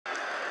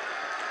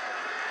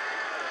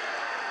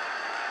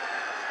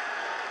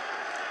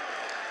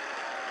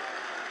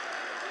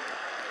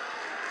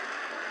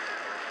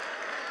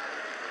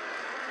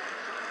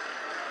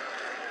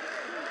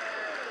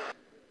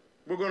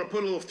we're going to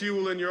put a little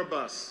fuel in your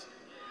bus.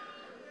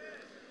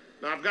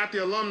 Now, I've got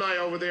the alumni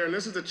over there, and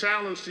this is the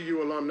challenge to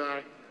you,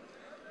 alumni.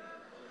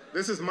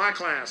 This is my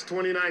class,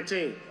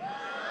 2019.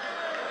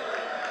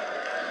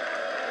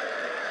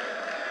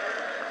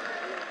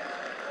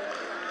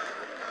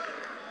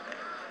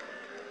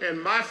 And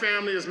my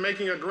family is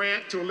making a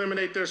grant to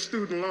eliminate their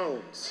student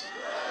loans.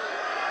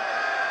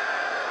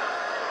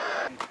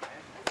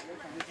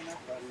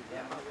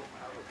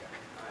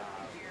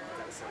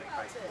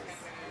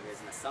 There's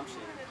an assumption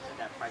that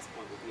that price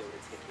point will be able to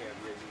take care of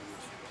your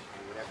needs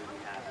and whatever you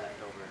have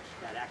left over,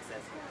 that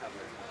access will cover.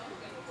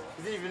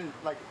 Is it even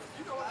like,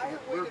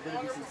 we're going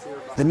to be sincere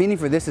about the meaning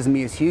for this is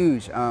me is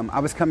huge. I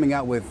was coming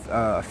out with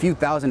a few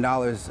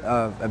 $1,000s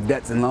of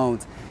debts and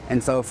loans,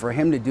 and so for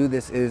him to do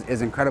this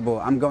is incredible.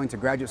 I'm going to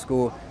graduate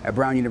school at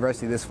Brown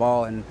University this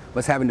fall and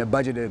was having to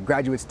budget a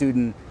graduate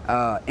student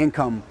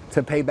income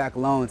to pay back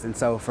loans, and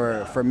so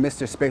for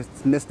Mr.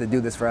 Smith to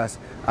do this for us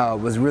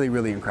was really,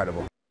 really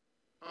incredible.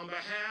 On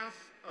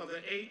behalf of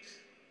the 8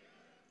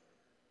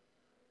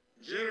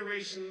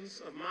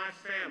 generations of my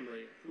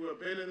family who have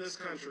been in this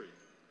country,